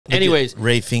Anyways,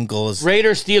 Ray Finkel's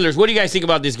Raiders Steelers. What do you guys think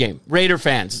about this game, Raider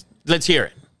fans? Let's hear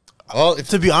it. Well,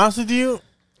 to be honest with you,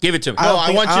 Give it to me.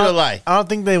 I want you to lie. I don't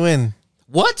think they win.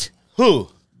 What? Who?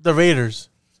 The Raiders.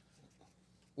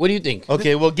 What do you think?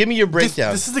 Okay, well, give me your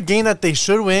breakdown. This is a game that they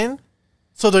should win,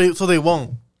 so they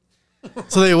won't.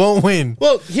 So they won't win.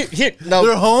 Well, here now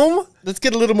They're home let's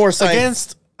get a little more science.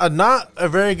 against not a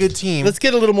very good team. Let's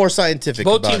get a little more scientific.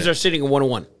 Both about teams it. are sitting at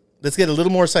 1-1. Let's get a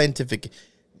little more scientific.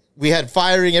 We had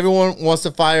firing. Everyone wants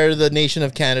to fire the nation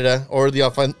of Canada or the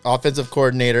offensive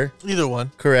coordinator. Either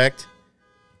one. Correct.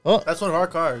 Oh, That's one of our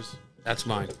cars. That's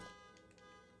mine.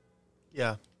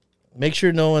 Yeah. make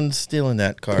sure no one's stealing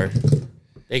that car.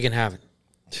 They can have it.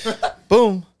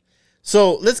 Boom.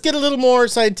 So let's get a little more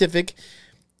scientific.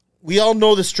 We all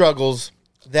know the struggles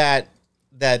that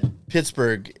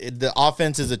Pittsburgh, the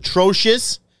offense is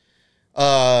atrocious.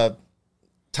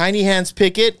 Tiny Hands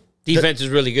Pickett. Defense is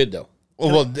really good, though.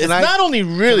 Well, it's not only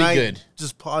really Can I good.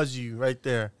 Just pause you right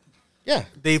there. Yeah.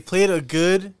 They played a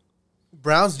good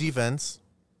Browns defense.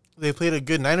 They played a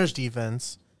good Niners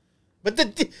defense. But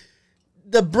the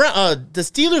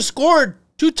Steelers scored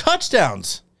 2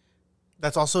 touchdowns.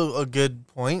 That's also a good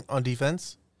point on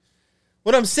defense.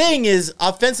 What I'm saying is,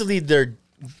 offensively, they're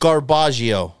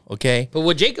garbaggio, okay? But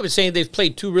what Jacob is saying, they've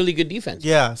played 2 really good defenses.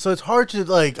 Yeah, so it's hard to,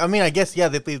 like, I mean, I guess, yeah,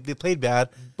 they played bad.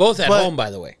 Both at home, by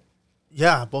the way.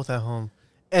 Yeah, both at home.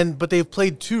 But they've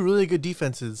played 2 really good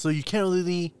defenses, so you can't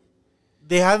really,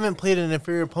 they haven't played an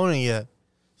inferior opponent yet.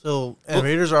 So, and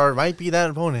Raiders might be that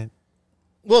opponent.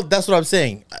 Well, that's what I'm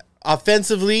saying.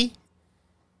 Offensively,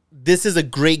 this is a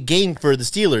great game for the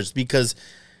Steelers because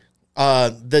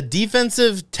the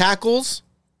defensive tackles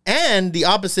and the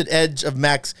opposite edge of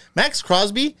Max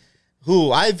Crosby,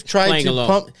 who I've tried to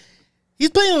pump. He's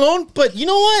playing alone, but you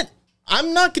know what?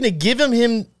 I'm not going to give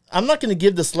him. I'm not going to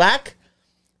give the slack.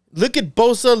 Look at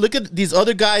Bosa. Look at these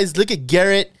other guys. Look at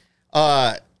Garrett.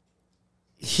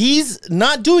 He's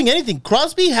not doing anything.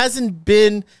 Crosby hasn't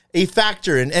been a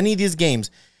factor in any of these games.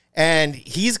 And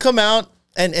he's come out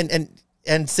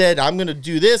and said, I'm going to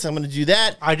do this, I'm going to do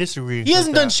that. I disagree. He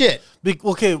hasn't done shit.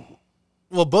 Okay,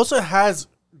 well, Bosa has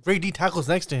great D tackles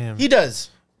next to him. He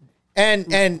does.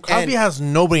 And Crosby has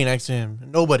nobody next to him.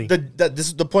 Nobody. This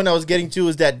is the point I was getting to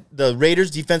is that the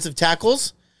Raiders defensive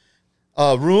tackles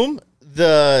room,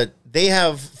 they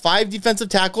have 5 defensive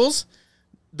tackles.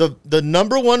 The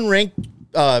number 1 ranked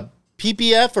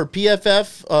PPF or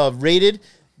PFF rated.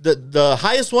 The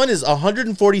highest one is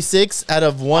 146 out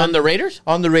of 1. On the Raiders?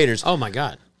 On the Raiders. Oh, my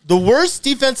God. The worst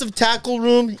defensive tackle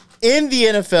room in the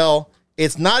NFL.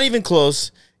 It's not even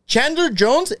close. Chandler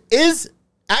Jones is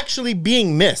actually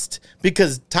being missed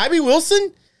because Tyree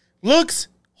Wilson looks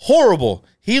horrible.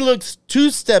 He looks 2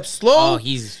 steps slow. Oh,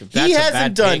 he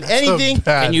hasn't done anything.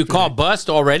 Can you call bust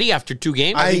already after 2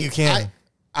 games? I think you can.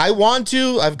 I want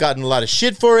to. I've gotten a lot of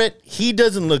shit for it. He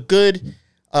doesn't look good.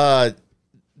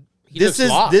 This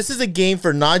is a game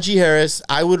for Najee Harris.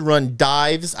 I would run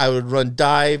dives. I would run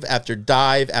dive after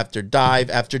dive after dive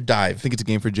after dive. I think it's a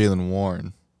game for Jaylen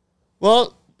Warren.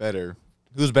 Well, better.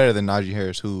 Who's better than Najee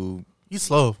Harris? Who he's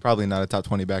slow. Probably not a top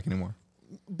 20 back anymore.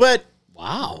 But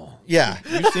wow, yeah.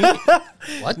 You've seen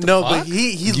what? The no, fuck? but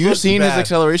he's you've seen his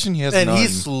acceleration. He has and none.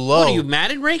 he's slow. What are you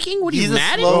Madden ranking? What are you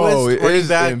Madden? Oh, it is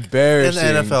embarrassing.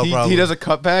 In the NFL, probably. He does a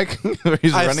cutback. Where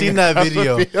he's I've running seen that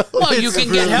video. Well, you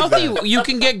can get really healthy. bad. You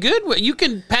can get good. You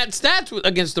can pat stats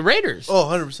against the Raiders. Oh,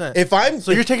 100%.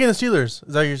 So you're taking the Steelers?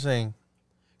 Is that what you're saying?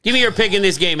 Give me your pick in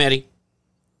this game, Eddie.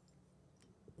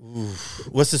 Oof.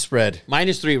 What's the spread?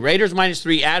 -3. Raiders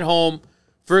 -3 at home.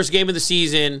 First game of the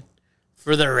season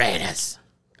for the Raiders.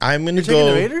 I'm gonna go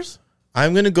the Raiders.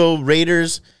 I'm gonna go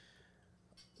Raiders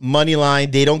money line.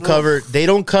 They don't cover. They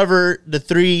don't cover the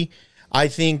 3. I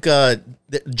think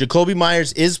Jacoby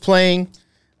Myers is playing.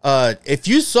 If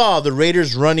you saw the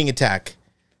Raiders running attack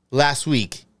last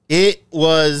week, it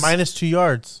was -2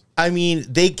 yards. I mean,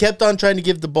 they kept on trying to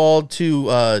give the ball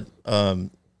to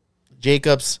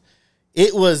Jacobs.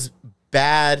 It was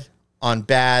bad on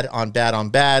bad on bad on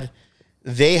bad.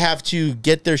 They have to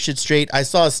get their shit straight. I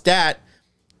saw a stat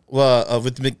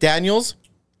with McDaniels.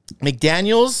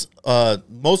 McDaniels,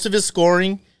 most of his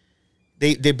scoring,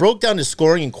 they broke down his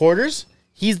scoring in quarters.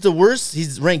 He's the worst.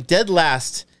 He's ranked dead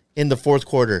last in the 4th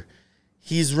quarter.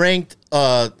 He's ranked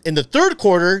in the 3rd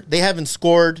quarter. They haven't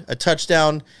scored a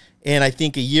touchdown in, I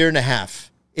think, a year and a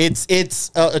half. It's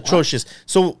atrocious.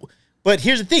 So, but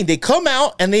here's the thing: they come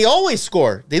out and they always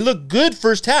score. They look good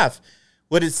first half.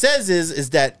 What it says is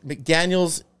that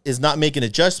McDaniels is not making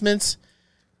adjustments,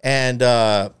 and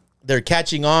they're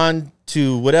catching on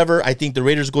to whatever. I think the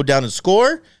Raiders go down and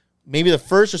score, maybe the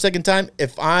first or second time.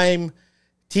 If I'm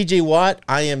TJ Watt,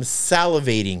 I am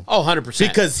salivating. Oh, 100%.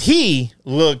 Because he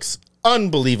looks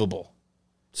unbelievable.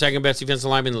 Second best defensive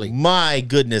lineman in the league. My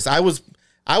goodness. I was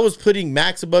putting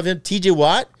Max above him. TJ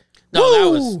Watt?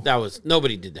 No, Woo! that was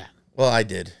nobody did that. Well, I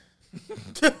did.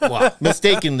 Wow.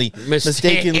 Mistakenly.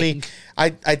 I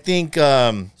think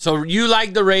So you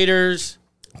like the Raiders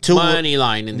money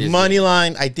line in this money game.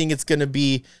 line. I think it's going to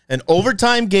be an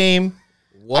overtime game.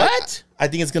 What? I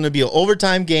think it's going to be an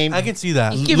overtime game. I can see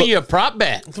that. He's giving you a prop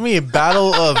bet. It's gonna be a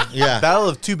battle of battle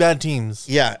of two bad teams.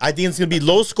 Yeah, I think it's going to be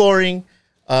low scoring.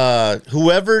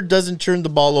 Whoever doesn't turn the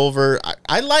ball over.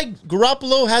 I like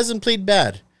Garoppolo hasn't played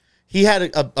bad. He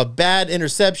had a bad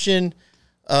interception,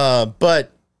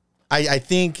 but I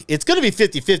think it's going to be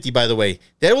 50-50, by the way.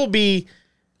 There will be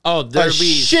a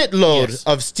shitload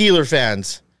of Steeler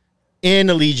fans in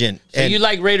Allegiant. So you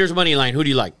like Raiders money line. Who do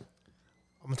you like?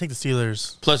 I'm gonna take the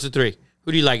Steelers. Plus the 3.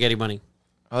 Who do you like, Eddie Money?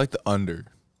 I like the under.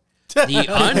 The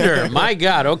under. My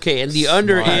God. Okay. And the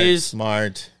under is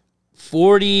smart.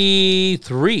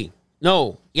 43.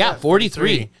 No. Yeah,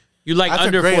 43. You like That's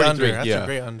under a great 43. under. That's Yeah. a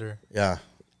great under. Yeah.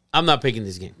 I'm not picking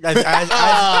this game.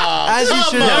 As you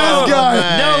should.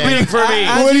 No bidding for me.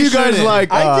 As What do you you guys shouldn't.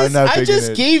 like? I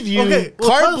just gave you Okay, well,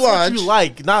 carte tell us blanche. what you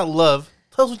like, not love.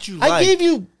 Tell us what you like. I gave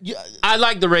you. I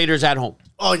like the Raiders at home.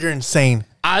 Oh, you're insane.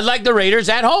 I like the Raiders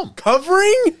at home.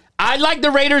 Covering? I like the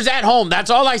Raiders at home.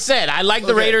 That's all I said. I like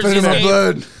the Raiders Put it this in my game.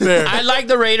 blood. Fair. I like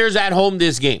the Raiders at home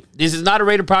this game. This is not a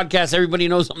Raider podcast. Everybody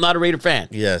knows I'm not a Raider fan.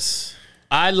 Yes.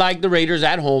 I like the Raiders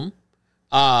at home.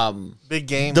 Big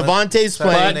game. Devontae's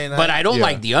But, playing. but I don't Yeah.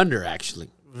 like the under, actually.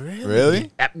 Really?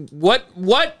 What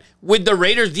with the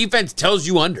Raiders defense tells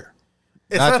you under?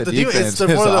 It's Not not the the defense. It's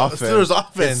defense, more it's of the the offense. Steelers'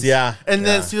 offense. Yeah. And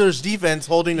then Steelers' defense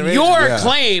holding the Raiders. Your Yeah.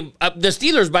 claim, the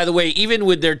Steelers, by the way, even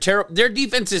with their their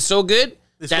defense is so good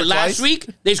that scored last twice? week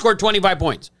they scored 25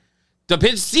 points. The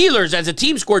Steelers as a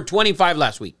team scored 25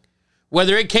 last week,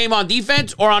 whether it came on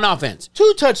defense or on offense.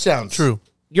 2 touchdowns. True.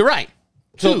 You're right.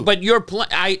 So, Two. but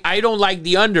I don't like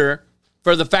the under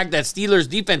for the fact that Steelers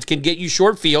defense can get you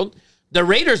short field. The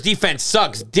Raiders defense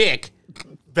sucks dick.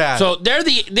 Bad. So they're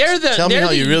the Tell me they're how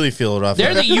the- you really feel, Rafa.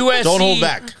 They're the USC. Don't hold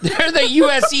back. They're the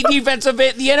USC defense of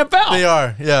the NFL. they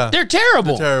are. Yeah. They're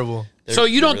terrible. terrible. So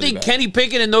you don't really think bad. Kenny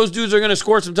Pickett and those dudes are going to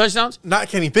score some touchdowns? Not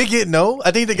Kenny Pickett. No.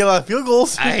 I think they get a lot of field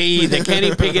goals. The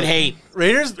Kenny Pickett hate.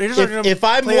 Raiders are going to if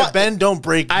I'm play wa- a bend, don't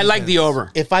break. I like the defense.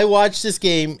 over. If I watch this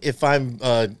game, if I'm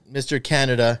Mr.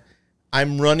 Canada,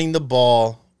 I'm running the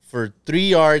ball for 3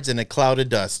 yards and a cloud of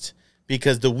dust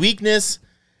because the weakness,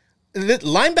 the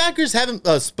linebackers haven't.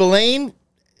 Spillane,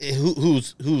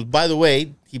 who's by the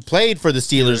way, he played for the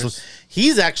Steelers.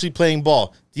 He's actually playing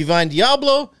ball. Divine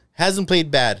Diablo hasn't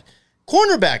played bad.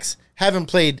 Cornerbacks haven't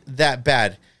played that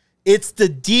bad. It's the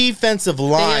defensive They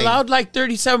line. allowed like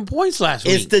 37 points last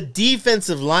It's week. the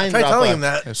defensive line. Try Rafa. telling him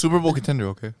that. Yeah, Super Bowl contender,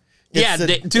 okay. yeah,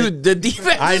 it's dude, the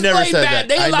defense I is never playing said bad. that.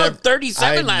 They I allowed never-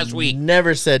 37 I last week.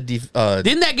 Never said.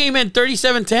 Didn't that game end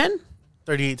 37-10?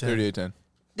 38-10. 38-10.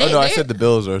 They- Oh, no, I they- said the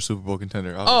Bills are a Super Bowl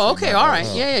contender. Oh, okay, all right.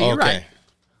 Yeah, you're right.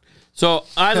 So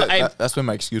That's been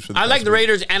my excuse for the I like past the week.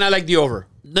 Raiders and I like the over.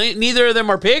 Neither of them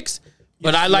are picks,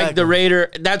 but I you like like the them.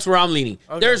 Raider. That's where I'm leaning.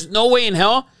 There's no way in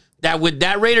hell that with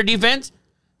that Raider defense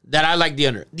that I like the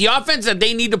under. The offense that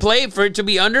they need to play for it to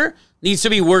be under needs to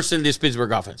be worse than this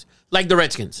Pittsburgh offense, like the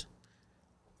Redskins.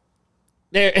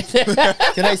 There.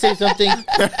 Can I say something?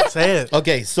 Say it.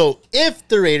 Okay, so if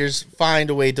the Raiders find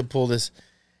a way to pull this,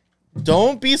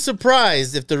 don't be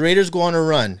surprised if the Raiders go on a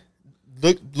run.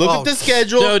 Look at the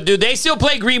schedule. So, do they still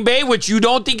play Green Bay, which you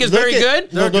don't think is very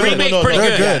good? No, Green Bay's pretty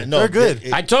They're good. good. They're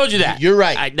good. I told you that. You're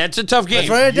right. That's a tough game. Let's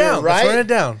run it You're down. right. Let's run it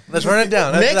down. Let's run it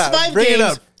down. That's Next that. 5 Bring it games,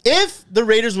 up. if the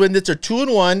Raiders win this, are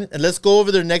 2-1, and let's go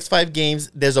over their next 5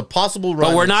 games. There's a possible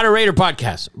run. But we're not a Raider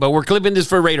podcast. But we're clipping this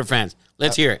for Raider fans.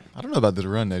 Let's hear it. I don't know about this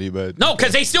run, Eddie, but No,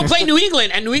 because they still play New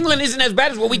England, and New England isn't as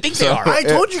bad as what we think they are. I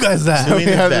told you guys that. New we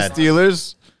England's have bad. the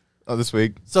Steelers this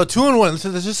week, So 2-1.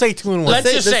 Let's just say 2-1.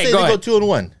 Let's just say, they go go ahead.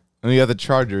 2-1. and we got the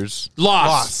Chargers.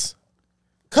 Loss.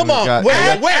 Come We on, got-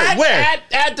 where?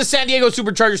 At the San Diego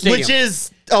Supercharger Stadium. Which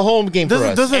is a home game for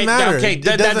us. Doesn't matter. Okay, It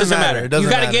that doesn't matter. Doesn't You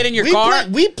got to matter. get in your car.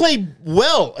 We played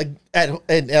well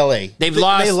in LA. They've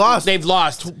lost. they lost. They've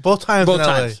lost both times. both in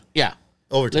LA. times. Yeah.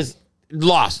 Overtime. Let's-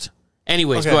 Lost.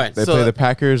 Anyways, Okay. go ahead. They So- play the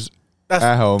Packers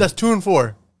at home. That's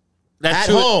 2-4. That's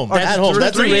At home.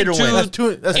 That's a Raider win. That's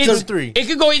 2-3. It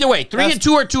could go either way.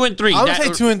 3-2 or 2-3. I'm gonna say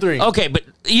 2-3. Okay, but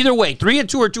either way,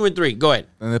 3-2 or 2-3. Go ahead.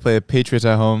 and they play the Patriots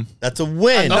at home. That's a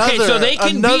win. Okay, so they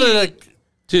can another, be.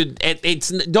 It's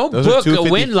don't Those are book two a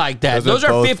 50 win like that. Those are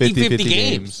both 50-50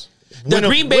 games. The Winnable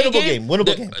Green Bay game.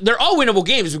 Winnable game. They're all winnable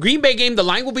games. The Green Bay game, the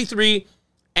line will be 3.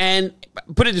 And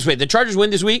put it this way: the Chargers win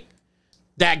this week.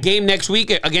 That game next week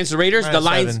against the Raiders, the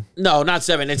lines. 7. No, not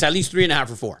 7. It's at least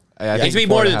 3.5 or 4. I It's think be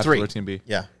more than 4.5 3. for Team B.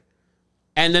 Yeah.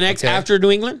 And the next Okay. after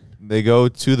New England. They go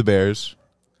to the Bears.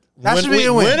 That should be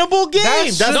a win. Winnable game. That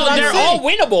That's should- what No, I'm they're saying. all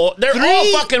winnable. They're all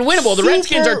Three fucking winnable. The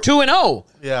Redskins super- are 2-0.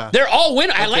 Yeah. They're all win.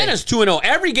 Atlanta's 2-0.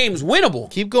 Every game's winnable.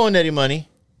 Keep going, Eddie Money.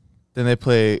 Then they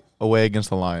play away against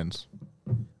the Lions.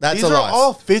 That's These a are loss.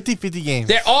 all 50-50 games.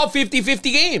 They're all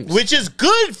 50-50 games. Which is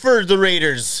good for the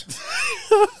Raiders.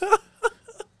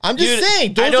 I'm just Dude,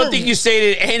 saying. I those don't are- think you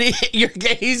stated any your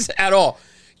case at all.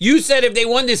 You said if they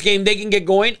won this game, they can get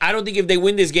going. I don't think if they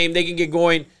win this game, they can get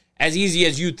going as easy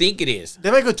as you think it is. They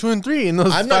might go 2-3 in those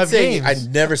I'm 5 not saying games.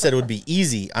 I never said it would be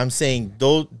easy. I'm saying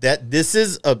though that this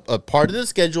is a part of the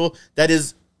schedule that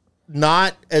is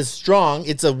not as strong.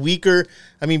 It's a weaker.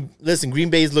 I mean, listen,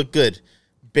 Green Bay's look good.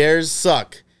 Bears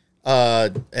suck.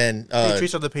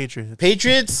 Patriots are the Patriots.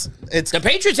 Patriots. It's The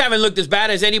Patriots haven't looked as bad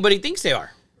as anybody thinks they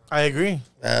are. I agree.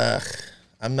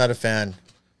 I'm not a fan.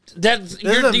 That's you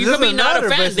Doesn't could be not matter, a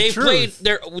but fan. it's the They played.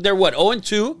 truth. They're what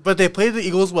 0-2. But they played the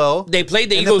Eagles well. They played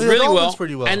the And they Eagles played the really well, Dolphins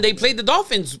pretty well. and they played the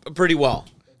Dolphins pretty well.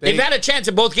 They've had a chance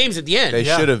at both games at the end. They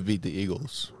Yeah. should have beat the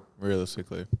Eagles,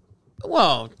 realistically.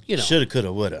 Well, you know, Shoulda,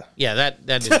 coulda, woulda. yeah, that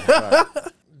didn't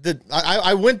happen.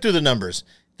 I went through the numbers.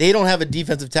 They don't have a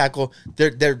defensive tackle.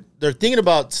 They're thinking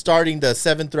about starting the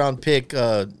 7th round pick,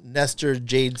 Nestor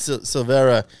Jade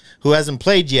Silvera, who hasn't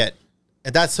played yet,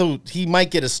 and that's who he might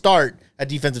get a start at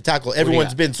defensive tackle. Everyone's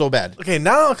got? been so bad. Okay,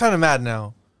 now I'm kind of mad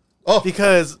now. Oh,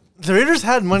 Because the Raiders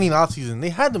had money in the offseason. They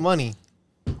had the money.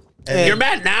 And- You're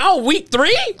mad now, week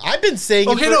 3. I've been saying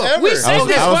Okay, it no, forever. we said I was,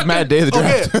 this I was fucking- mad day of the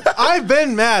Okay, draft. I've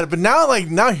been mad, but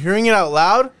now hearing it out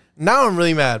loud, now I'm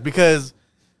really mad because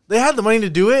they had the money to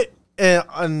do it,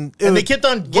 and they kept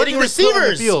on getting what did they put on the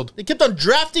receivers. field? They kept on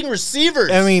drafting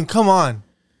receivers. I mean, come on,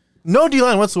 no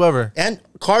D-line whatsoever. and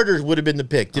Carter would have been the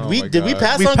pick. Did Oh we my did we God.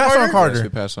 pass We on passed Carter? on Carter. Yes, we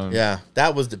pass on. Yeah,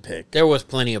 that was the pick. There was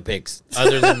plenty of picks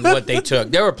other than what they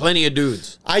took. There were plenty of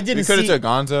dudes. I We didn't could have see. took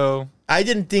Gonzo. I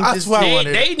didn't think That's this. why I They,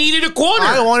 wanted. they needed a corner.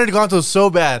 I wanted Gonzo so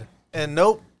bad, and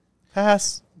nope,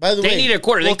 pass. By the They way, needed a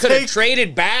quarter. They We'll could have take-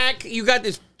 traded back. You got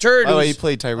this turd. By the way, he who's-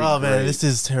 played Tyreek. Oh man, great. this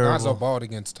is Lonzo terrible. balled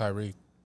against Tyreek.